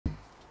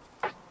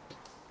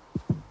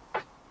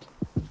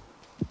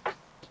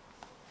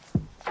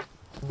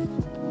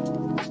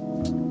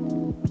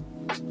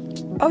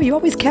Oh, you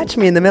always catch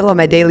me in the middle of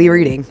my daily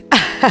reading.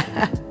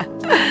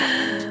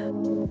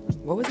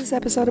 What was this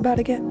episode about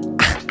again?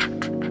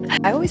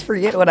 I always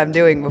forget what I'm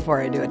doing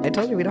before I do it. I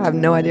told you we don't have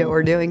no idea what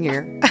we're doing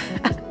here.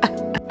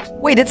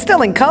 Wait, it's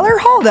still in color?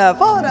 Hold up.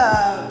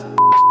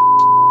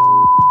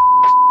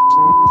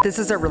 This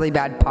is a really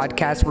bad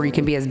podcast where you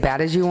can be as bad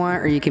as you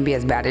want or you can be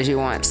as bad as you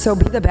want. So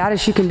be the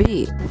baddest you can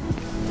be.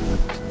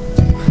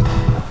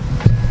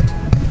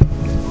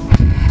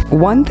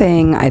 One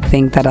thing I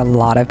think that a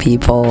lot of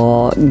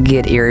people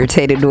get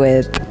irritated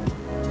with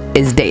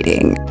is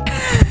dating.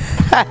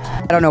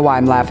 I don't know why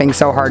I'm laughing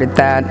so hard at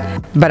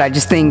that, but I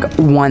just think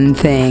one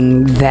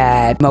thing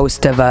that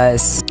most of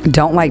us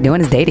don't like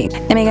doing is dating.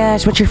 Oh my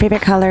gosh, what's your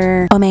favorite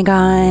color? Oh my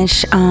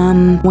gosh,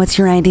 what's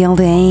your ideal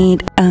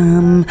date?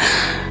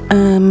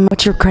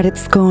 What's your credit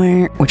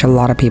score? Which a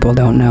lot of people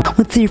don't know.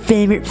 What's your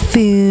favorite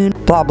food?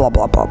 Blah, blah,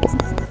 blah, blah, blah,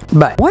 blah.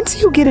 But once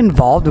you get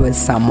involved with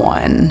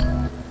someone,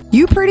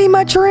 you pretty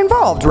much are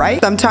involved,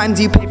 right? Sometimes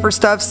you pay for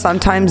stuff,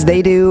 sometimes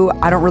they do.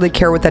 I don't really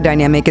care what the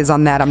dynamic is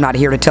on that. I'm not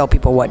here to tell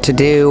people what to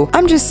do.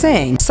 I'm just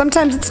saying,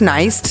 sometimes it's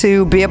nice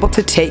to be able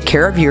to take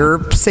care of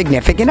your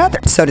significant other,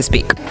 so to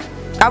speak.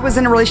 I was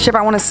in a relationship,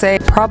 I want to say,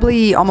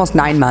 probably almost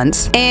 9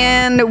 months,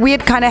 and we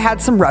had kind of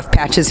had some rough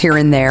patches here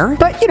and there,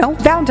 but you know,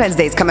 Valentine's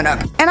Day is coming up,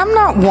 and I'm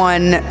not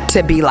one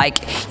to be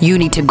like, you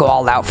need to go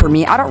all out for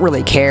me. I don't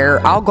really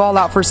care. I'll go all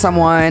out for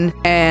someone,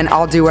 and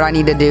I'll do what I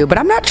need to do, but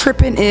I'm not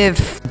tripping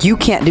if you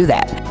can't do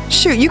that.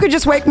 Shoot, you could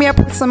just wake me up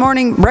with some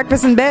morning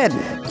breakfast in bed.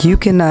 You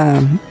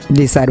can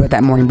decide what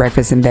that morning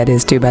breakfast in bed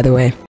is too, by the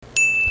way.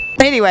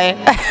 Anyway,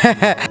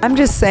 I'm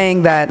just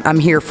saying that I'm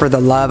here for the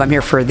love, I'm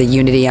here for the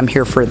unity, I'm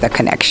here for the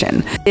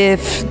connection.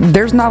 If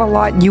there's not a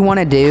lot you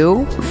want to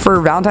do for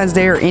Valentine's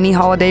Day or any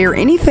holiday or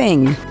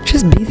anything,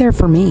 just be there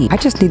for me. I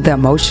just need the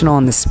emotional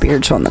and the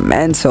spiritual and the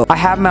mental. I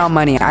have my own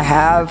money. I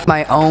have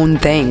my own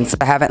things.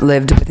 I haven't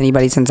lived with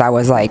anybody since I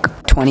was like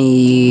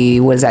 23.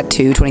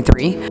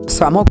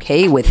 So I'm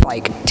okay with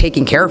like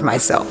taking care of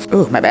myself.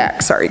 Oh, my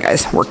back. Sorry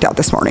guys, worked out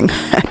this morning.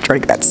 Trying to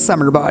get that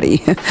summer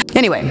body.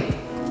 Anyway.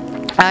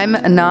 I'm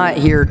not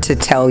here to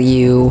tell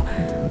you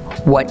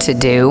what to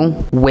do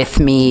with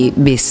me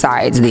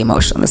besides the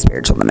emotional, the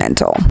spiritual, the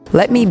mental.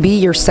 Let me be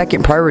your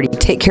second priority.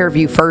 Take care of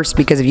you first,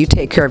 because if you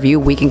take care of you,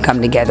 we can come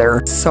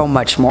together so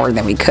much more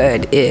than we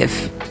could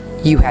if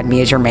you had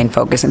me as your main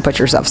focus and put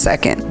yourself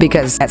second,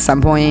 because at some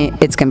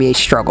point it's gonna be a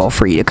struggle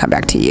for you to come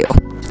back to you.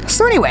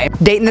 So anyway,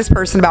 dating this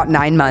person about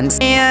 9 months,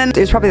 and it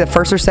was probably the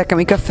first or second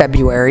week of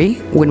February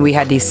when we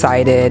had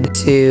decided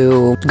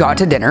to go out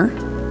to dinner,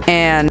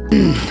 and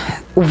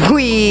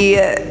we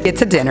get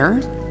to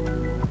dinner.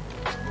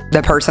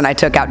 The person I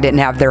took out didn't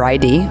have their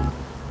ID.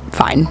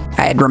 Fine.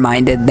 I had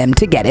reminded them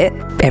to get it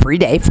every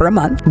day for a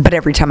month, but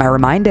every time I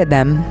reminded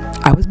them,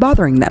 I was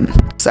bothering them.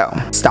 So,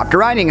 stopped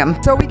reminding them.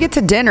 So we get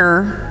to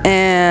dinner,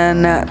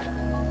 and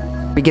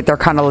we get there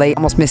kind of late,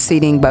 almost missed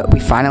seating, but we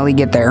finally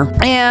get there.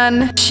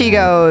 And she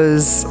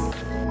goes,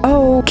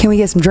 oh, can we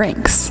get some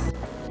drinks?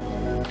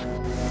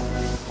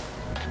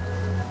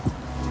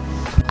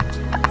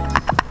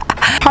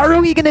 How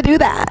are we gonna do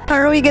that? How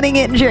are we gonna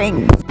get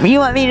drinks? You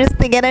want me just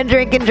to get a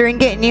drink and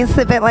drink it and you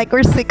sip it like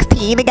we're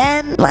 16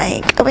 again?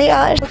 Like, oh my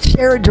gosh, let's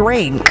share a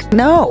drink.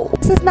 No,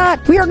 this is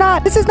not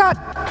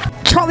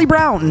Charlie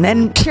Brown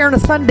and sharing a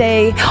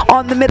sundae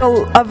on the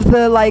middle of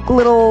the like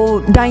little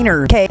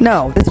diner. Okay,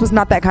 no, this was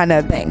not that kind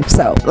of thing.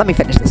 So let me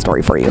finish the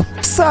story for you.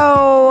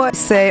 So I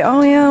say,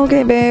 oh yeah,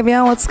 okay babe,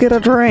 yeah, let's get a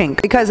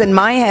drink. Because in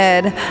my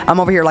head, I'm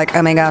over here like,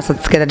 oh my gosh,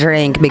 let's get a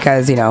drink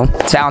because, you know,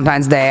 it's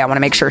Valentine's Day. I want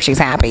to make sure she's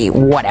happy,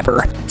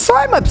 whatever. So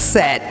I'm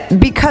upset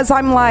because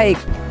I'm like,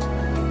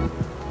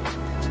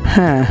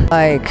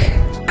 like,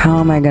 how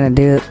am I gonna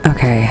do it?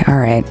 Okay, all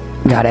right,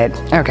 got it.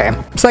 Okay,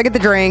 so I get the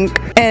drink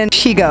and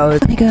she goes,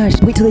 oh my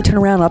gosh, wait till they turn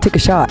around, I'll take a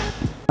shot.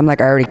 I'm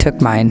like, I already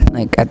took mine.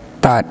 Like, I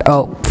thought,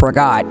 oh,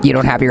 forgot, you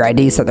don't have your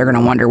ID, so they're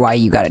gonna wonder why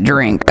you got a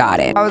drink. Got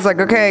it. I was like,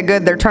 okay,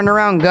 good, they're turned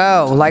around,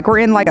 go. Like, we're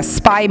in like a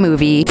spy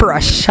movie for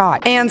a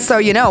shot. And so,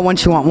 you know,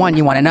 once you want one,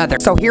 you want another.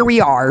 So here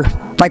we are,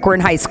 like we're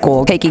in high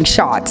school, taking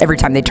shots every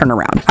time they turn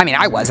around. I mean,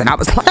 I wasn't, I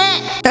was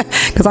like,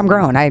 because I'm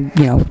grown, I,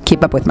 you know,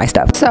 keep up with my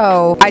stuff.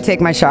 So I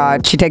take my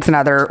shot, she takes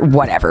another,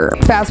 whatever.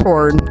 Fast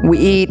forward, we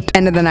eat,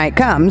 end of the night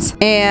comes,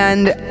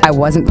 and I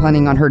wasn't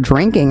planning on her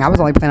drinking. I was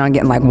only planning on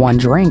getting like one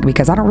drink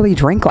because I don't really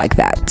drink like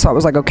that. So I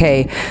was like,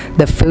 okay,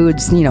 the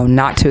food's, you know,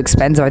 not too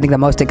expensive. I think the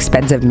most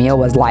expensive meal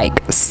was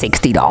like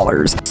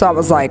 $60. So I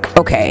was like,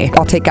 okay,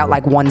 I'll take out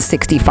like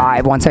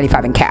 $165,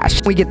 $175 in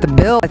cash. We get the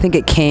bill, I think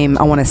it came,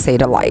 I want to say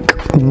to like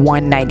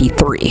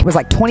 $193. It was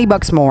like 20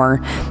 bucks more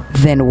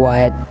than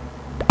what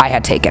I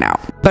had taken out.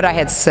 But I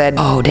had said,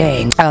 oh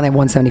dang, I only have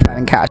 $175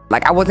 in cash.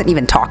 Like, I wasn't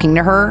even talking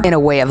to her in a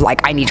way of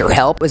like, I need your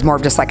help. It was more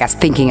of just like a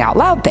thinking out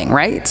loud thing,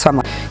 right? So I'm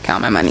like,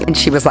 count my money. And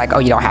she was like, oh,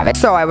 you don't have it.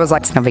 So I was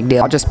like, it's no big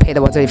deal. I'll just pay the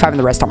 $175 and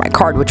the rest on my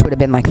card, which would have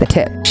been like the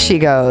tip. She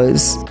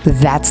goes,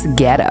 that's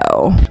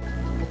ghetto.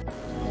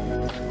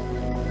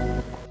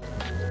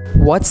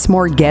 what's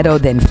more ghetto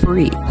than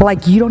free?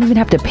 Like, you don't even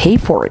have to pay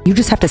for it. You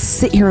just have to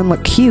sit here and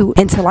look cute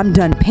until I'm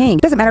done paying.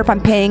 It doesn't matter if I'm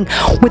paying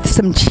with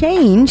some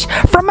change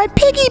from my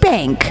piggy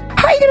bank.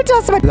 How are you gonna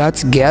tell somebody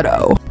that's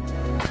ghetto?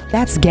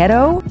 That's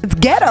ghetto? It's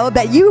ghetto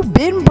that you've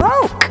been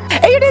broke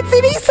and you didn't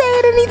see me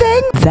saying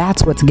anything.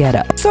 That's what's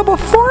ghetto. So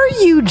before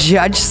you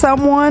judge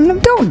someone,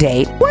 don't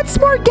date. What's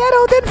more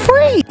ghetto than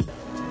free?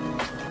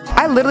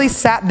 I literally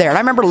sat there and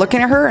I remember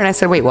looking at her and I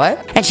said, wait,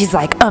 what? And she's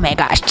like, oh my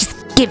gosh, just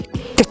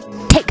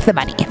take the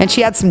money. And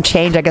she had some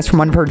change, I guess, from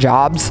one of her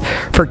jobs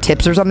for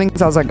tips or something.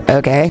 So I was like,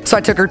 okay. So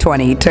I took her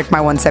 20, took my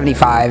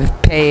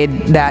 175, paid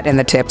that in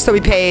the tip. So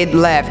we paid,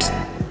 left.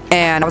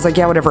 And I was like,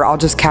 yeah, whatever, I'll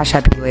just cash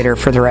app you later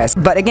for the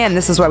rest. But again,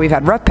 this is why we've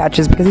had rough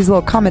patches, because these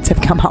little comments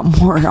have come out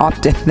more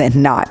often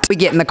than not. We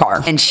get in the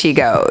car and she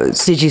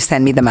goes, did you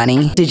send me the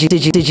money? Did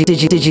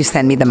you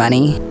send me the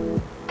money?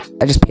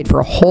 I just paid for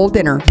a whole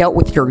dinner, dealt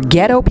with your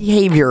ghetto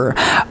behavior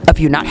of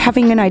you not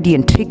having an ID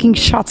and taking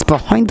shots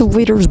behind the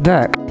waiter's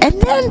back. And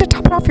then to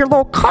top it off, your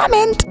little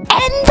comment,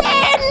 and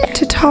then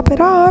to top it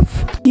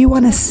off, you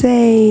want to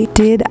say,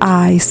 did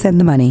I send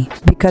the money?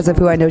 Because of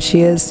who I know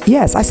she is?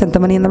 Yes, I sent the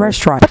money in the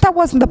restaurant. But that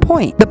wasn't the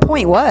point. The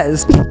point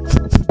was,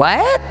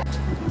 what?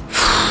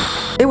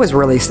 It was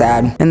really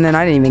sad. And then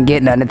I didn't even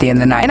get none at the end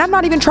of the night. And I'm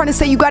not even trying to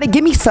say you gotta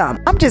give me some.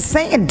 I'm just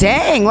saying,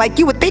 dang, like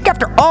you would think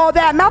after all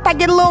that mouth I'd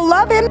get a little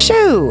loving.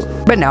 Shoot.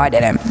 But no, I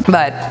didn't.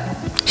 But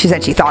she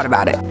said she thought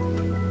about it.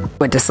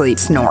 Went to sleep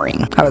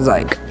snoring. I was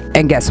like,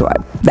 and guess what?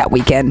 That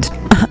weekend,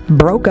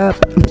 broke up.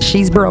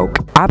 She's broke.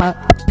 I'm up.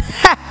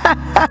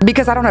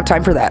 Because I don't have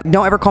time for that.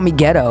 Don't ever call me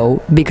ghetto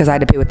because I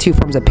had to pay with 2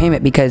 forms of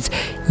payment because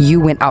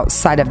you went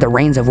outside of the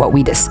reins of what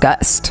we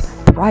discussed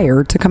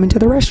prior to coming to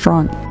the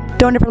restaurant.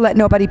 Don't ever let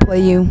nobody play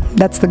you.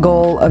 That's the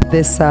goal of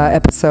this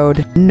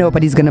episode.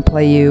 Nobody's gonna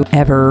play you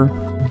ever.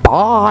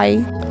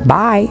 Bye.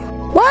 Bye.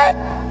 What?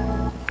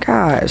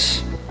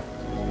 Gosh.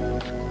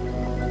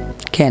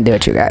 Can't do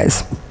it, you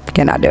guys.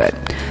 Cannot do it.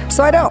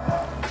 So I don't.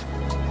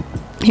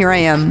 Here I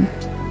am,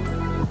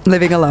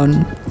 living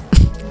alone.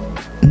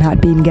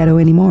 Not being ghetto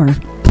anymore.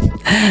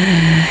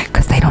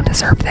 Because they don't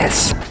deserve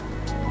this.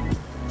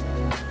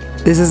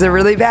 This is a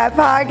really bad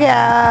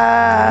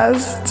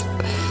podcast.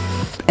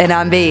 And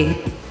I'm B.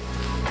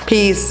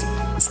 Peace.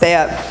 Stay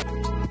up.